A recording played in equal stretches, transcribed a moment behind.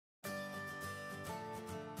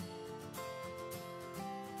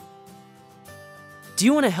Do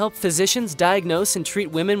you want to help physicians diagnose and treat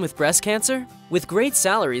women with breast cancer? With great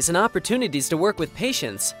salaries and opportunities to work with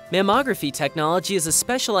patients, mammography technology is a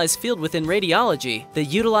specialized field within radiology that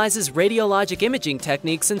utilizes radiologic imaging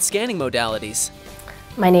techniques and scanning modalities.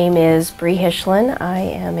 My name is Bree Hishlin. I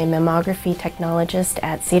am a mammography technologist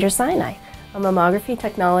at Cedars-Sinai. A mammography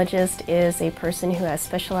technologist is a person who has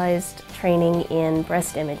specialized training in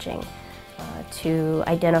breast imaging to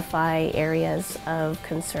identify areas of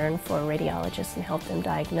concern for radiologists and help them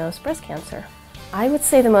diagnose breast cancer. I would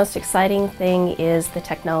say the most exciting thing is the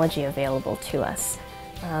technology available to us.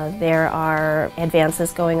 There are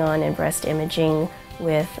advances going on in breast imaging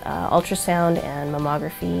with ultrasound and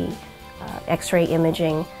mammography, X-ray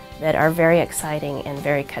imaging that are very exciting and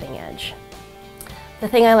very cutting edge. The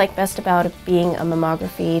thing I like best about being a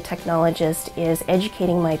mammography technologist is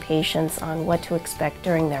educating my patients on what to expect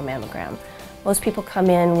during their mammogram. Most people come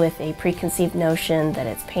in with a preconceived notion that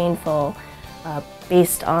it's painful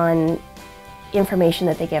based on information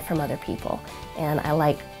that they get from other people. And I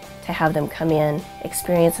like to have them come in,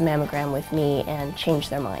 experience a mammogram with me, and change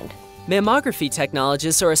their mind. Mammography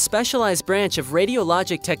technologists are a specialized branch of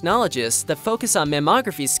radiologic technologists that focus on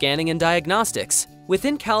mammography scanning and diagnostics.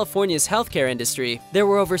 Within California's healthcare industry, there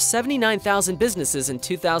were over 79,000 businesses in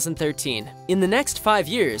 2013. In the next 5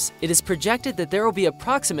 years, it is projected that there will be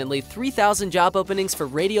approximately 3,000 job openings for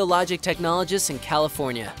radiologic technologists in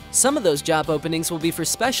California. Some of those job openings will be for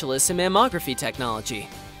specialists in mammography technology.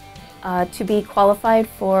 To be qualified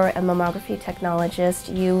for a mammography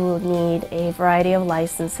technologist, you will need a variety of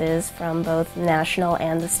licenses from both national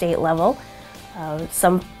and the state level.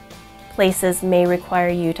 Some places may require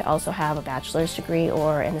you to also have a bachelor's degree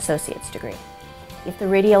or an associate's degree. If the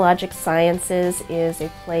radiologic sciences is a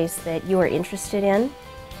place that you are interested in,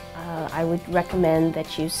 I would recommend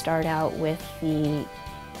that you start out with the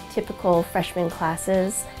typical freshman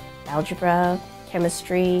classes: algebra,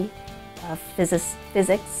 chemistry, physics.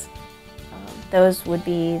 Those would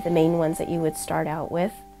be the main ones that you would start out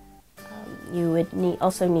with. You would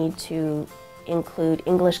also need to include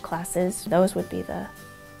English classes. Those would be the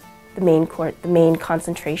main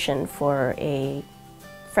concentration for a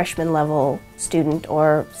freshman level student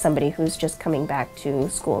or somebody who's just coming back to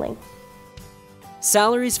schooling.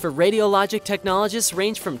 Salaries for radiologic technologists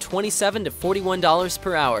range from $27 to $41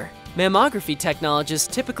 per hour. Mammography technologists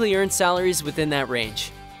typically earn salaries within that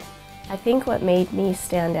range. I think what made me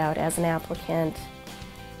stand out as an applicant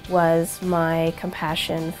was my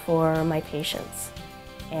compassion for my patients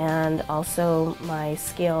and also my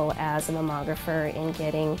skill as a mammographer in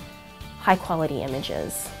getting high-quality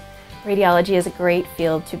images. Radiology is a great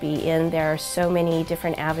field to be in. There are so many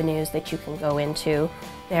different avenues that you can go into.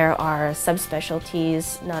 There are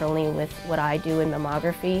subspecialties, not only with what I do in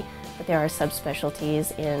mammography, but there are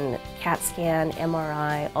subspecialties in CAT scan,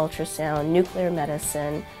 MRI, ultrasound, nuclear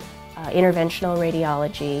medicine, interventional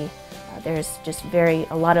radiology. There's just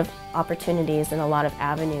a lot of opportunities and a lot of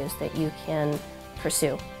avenues that you can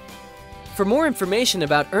pursue. For more information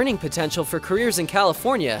about earning potential for careers in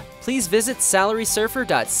California, please visit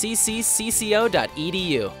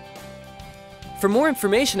salarysurfer.cccco.edu. For more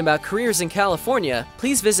information about careers in California,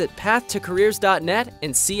 please visit pathtocareers.net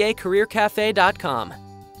and cacareercafe.com.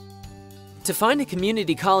 To find a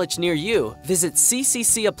community college near you, visit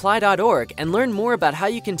cccapply.org and learn more about how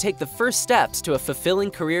you can take the first steps to a fulfilling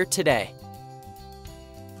career today.